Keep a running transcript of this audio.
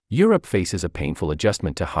Europe faces a painful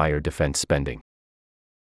adjustment to higher defense spending.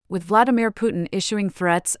 With Vladimir Putin issuing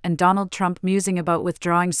threats and Donald Trump musing about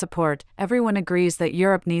withdrawing support, everyone agrees that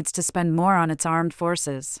Europe needs to spend more on its armed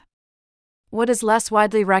forces. What is less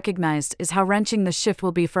widely recognized is how wrenching the shift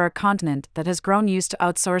will be for a continent that has grown used to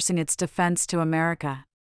outsourcing its defense to America.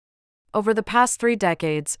 Over the past 3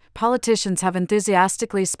 decades, politicians have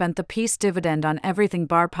enthusiastically spent the peace dividend on everything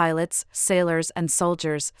bar pilots, sailors, and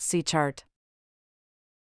soldiers, see chart.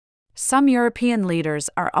 Some European leaders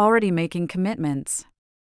are already making commitments.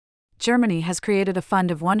 Germany has created a fund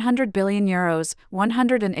of €100 billion,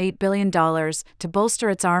 $108 billion, to bolster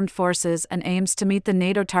its armed forces and aims to meet the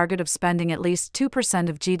NATO target of spending at least 2%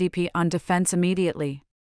 of GDP on defense immediately.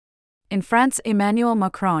 In France, Emmanuel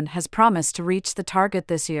Macron has promised to reach the target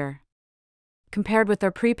this year. Compared with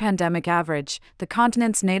their pre-pandemic average, the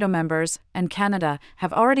continent's NATO members, and Canada,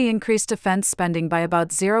 have already increased defense spending by about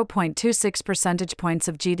 0.26 percentage points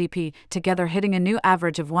of GDP, together hitting a new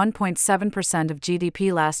average of 1.7% of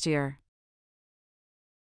GDP last year.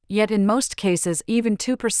 Yet in most cases, even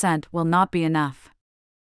 2% will not be enough.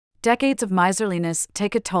 Decades of miserliness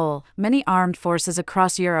take a toll. Many armed forces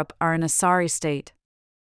across Europe are in a sorry state.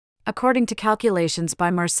 According to calculations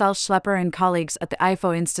by Marcel Schlepper and colleagues at the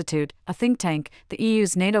IFO Institute, a think tank, the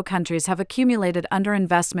EU's NATO countries have accumulated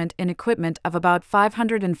underinvestment in equipment of about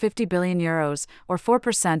 €550 billion, or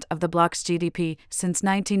 4% of the bloc's GDP, since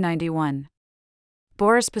 1991.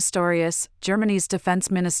 Boris Pistorius, Germany's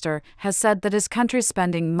defense minister, has said that his country's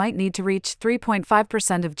spending might need to reach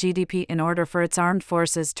 3.5% of GDP in order for its armed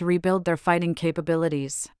forces to rebuild their fighting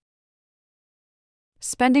capabilities.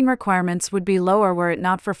 Spending requirements would be lower were it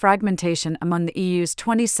not for fragmentation among the EU's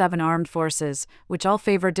 27 armed forces, which all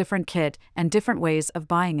favor different kit and different ways of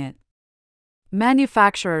buying it.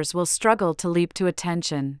 Manufacturers will struggle to leap to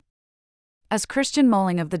attention. As Christian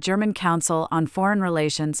Molling of the German Council on Foreign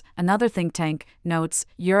Relations, another think tank, notes,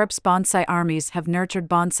 Europe's bonsai armies have nurtured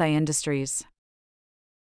bonsai industries.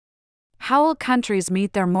 How will countries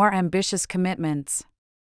meet their more ambitious commitments?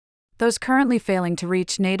 Those currently failing to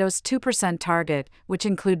reach NATO's 2% target, which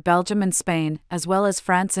include Belgium and Spain, as well as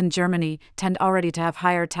France and Germany, tend already to have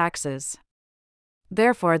higher taxes.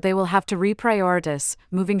 Therefore, they will have to reprioritize,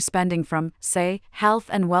 moving spending from, say, health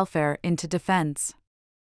and welfare into defense.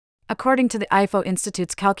 According to the IFO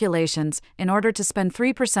Institute's calculations, in order to spend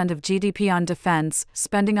 3% of GDP on defense,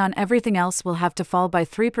 spending on everything else will have to fall by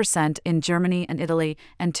 3% in Germany and Italy,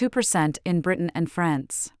 and 2% in Britain and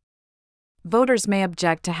France. Voters may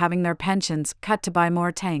object to having their pensions cut to buy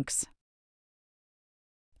more tanks.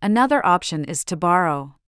 Another option is to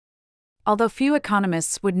borrow. Although few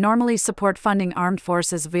economists would normally support funding armed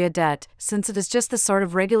forces via debt, since it is just the sort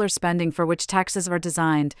of regular spending for which taxes are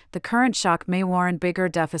designed, the current shock may warrant bigger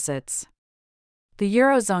deficits. The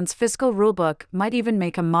Eurozone's fiscal rulebook might even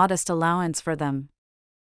make a modest allowance for them.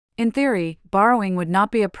 In theory, borrowing would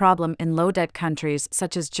not be a problem in low-debt countries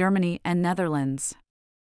such as Germany and Netherlands.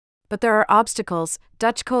 But there are obstacles.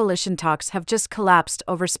 Dutch coalition talks have just collapsed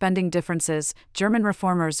over spending differences. German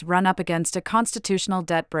reformers run up against a constitutional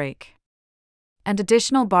debt break. And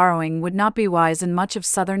additional borrowing would not be wise in much of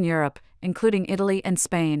southern Europe, including Italy and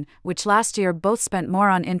Spain, which last year both spent more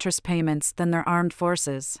on interest payments than their armed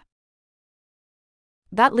forces.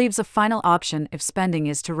 That leaves a final option if spending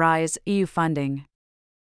is to rise: EU funding.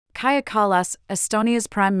 Kaja Kallas, Estonia's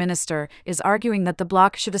prime minister, is arguing that the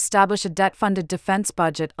bloc should establish a debt-funded defense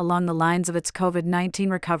budget along the lines of its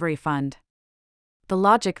COVID-19 recovery fund. The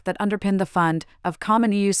logic that underpinned the fund, of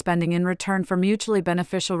common EU spending in return for mutually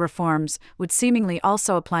beneficial reforms, would seemingly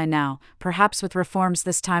also apply now, perhaps with reforms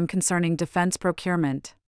this time concerning defense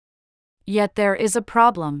procurement. Yet there is a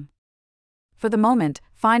problem. For the moment,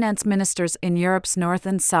 finance ministers in Europe's north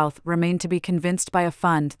and south remain to be convinced by a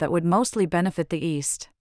fund that would mostly benefit the East.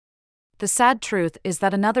 The sad truth is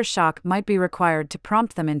that another shock might be required to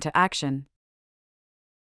prompt them into action.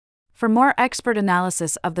 For more expert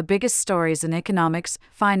analysis of the biggest stories in economics,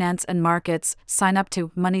 finance, and markets, sign up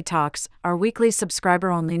to Money Talks, our weekly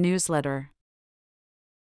subscriber-only newsletter.